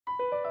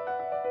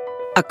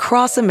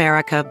Across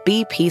America,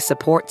 BP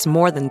supports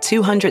more than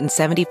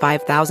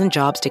 275,000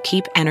 jobs to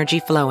keep energy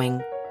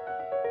flowing.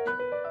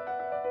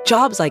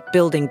 Jobs like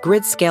building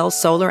grid-scale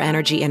solar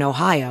energy in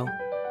Ohio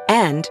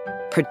and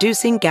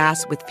producing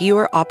gas with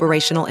fewer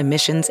operational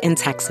emissions in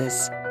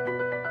Texas.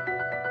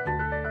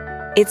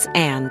 It's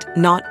and,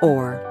 not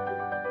or.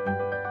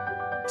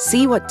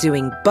 See what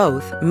doing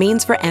both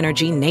means for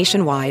energy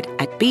nationwide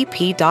at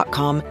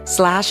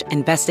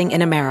bp.com/investing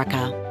in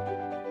America.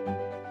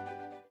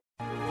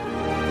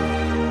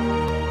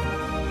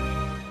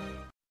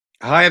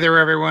 Hi there,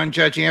 everyone.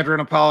 Judge Andrew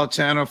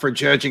Napolitano for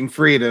Judging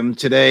Freedom.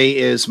 Today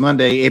is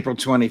Monday, April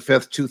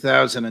 25th,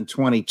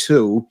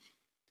 2022.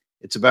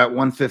 It's about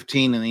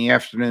 1:15 in the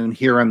afternoon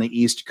here on the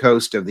East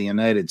Coast of the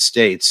United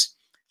States.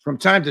 From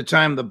time to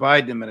time, the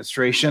Biden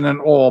administration, and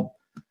all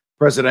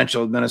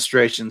presidential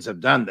administrations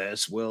have done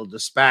this, will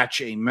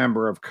dispatch a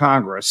member of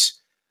Congress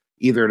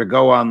either to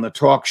go on the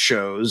talk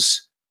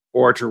shows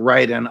or to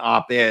write an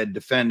op-ed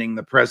defending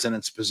the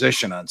president's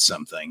position on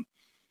something.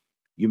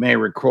 You may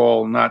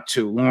recall not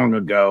too long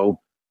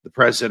ago, the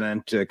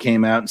president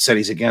came out and said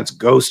he's against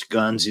ghost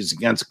guns. He's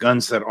against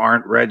guns that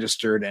aren't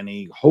registered, and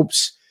he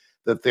hopes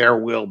that there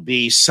will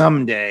be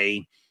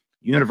someday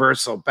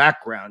universal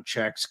background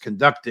checks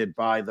conducted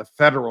by the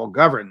federal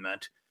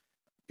government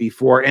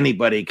before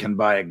anybody can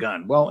buy a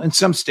gun. Well, in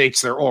some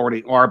states, there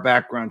already are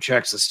background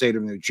checks. The state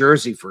of New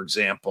Jersey, for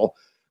example,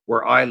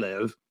 where I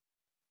live,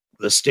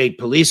 the state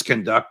police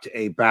conduct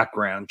a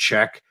background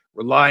check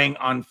relying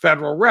on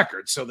federal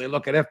records. So they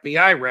look at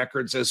FBI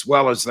records as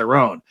well as their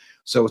own.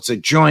 So it's a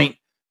joint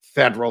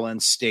federal and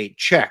state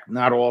check.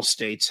 Not all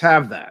states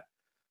have that.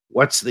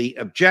 What's the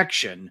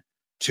objection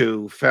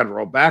to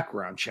federal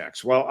background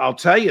checks? Well, I'll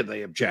tell you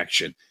the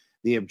objection.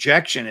 The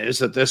objection is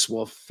that this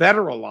will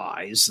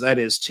federalize, that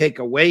is, take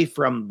away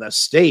from the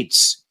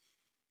states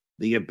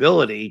the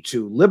ability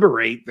to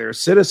liberate their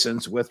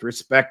citizens with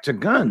respect to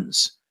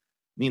guns.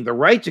 I mean, the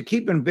right to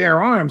keep and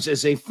bear arms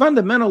is a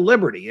fundamental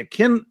liberty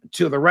akin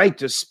to the right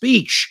to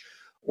speech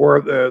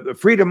or the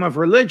freedom of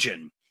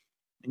religion.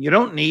 And you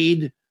don't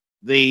need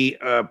the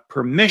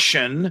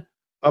permission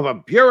of a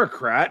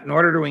bureaucrat in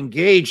order to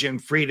engage in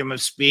freedom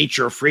of speech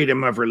or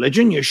freedom of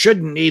religion. You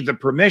shouldn't need the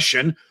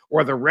permission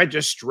or the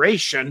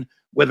registration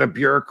with a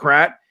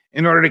bureaucrat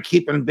in order to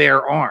keep and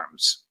bear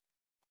arms.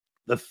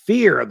 The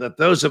fear that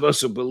those of us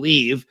who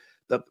believe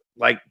that,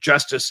 like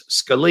Justice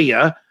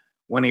Scalia,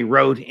 when he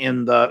wrote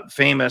in the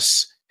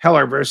famous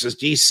Heller versus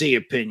DC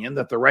opinion,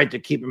 that the right to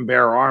keep and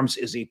bear arms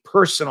is a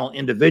personal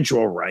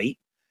individual right,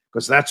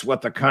 because that's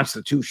what the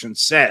Constitution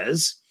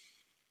says.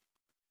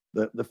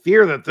 The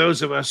fear that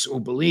those of us who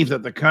believe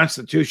that the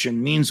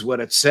Constitution means what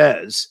it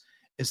says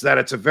is that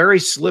it's a very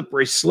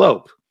slippery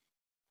slope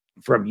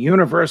from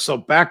universal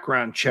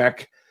background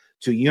check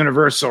to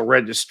universal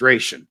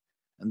registration.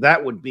 And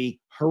that would be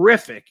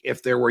horrific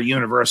if there were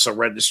universal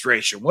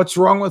registration. What's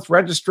wrong with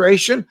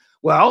registration?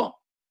 Well,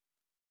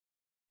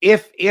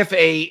 if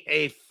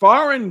a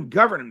foreign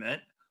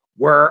government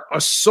were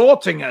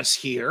assaulting us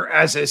here,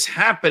 as is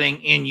happening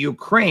in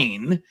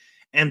Ukraine,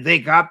 and they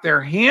got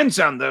their hands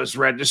on those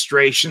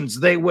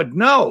registrations, they would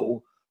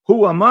know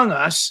who among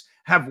us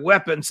have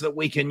weapons that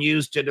we can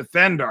use to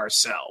defend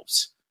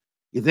ourselves.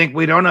 You think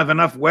we don't have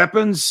enough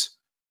weapons,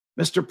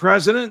 Mr.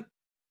 President?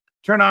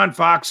 Turn on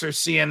Fox or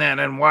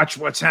CNN and watch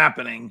what's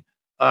happening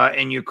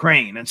in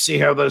Ukraine and see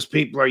how those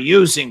people are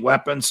using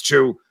weapons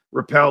to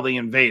repel the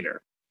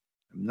invader.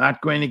 I'm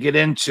not going to get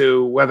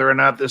into whether or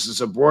not this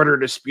is a border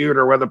dispute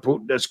or whether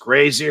Putin is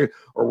crazy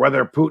or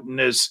whether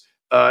Putin is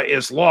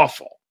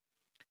lawful.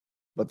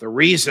 But the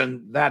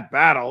reason that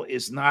battle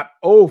is not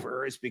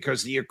over is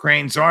because the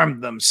Ukrainians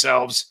armed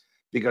themselves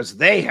because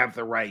they have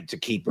the right to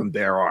keep and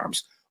bear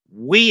arms.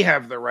 We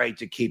have the right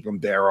to keep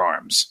and bear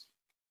arms.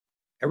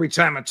 Every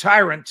time a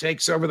tyrant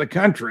takes over the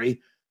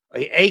country,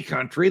 a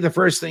country, the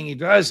first thing he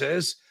does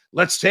is,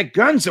 let's take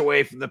guns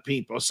away from the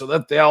people so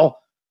that they'll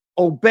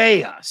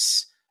obey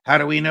us. How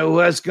do we know who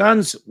has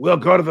guns? We'll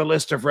go to the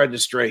list of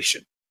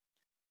registration.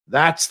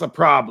 That's the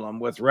problem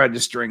with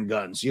registering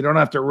guns. You don't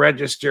have to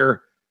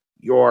register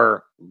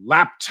your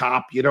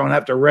laptop. You don't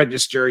have to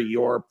register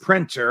your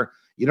printer.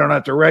 You don't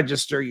have to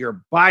register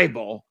your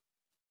Bible.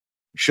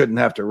 You shouldn't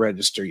have to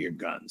register your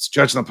guns.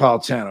 Judge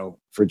Napolitano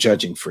for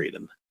Judging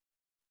Freedom.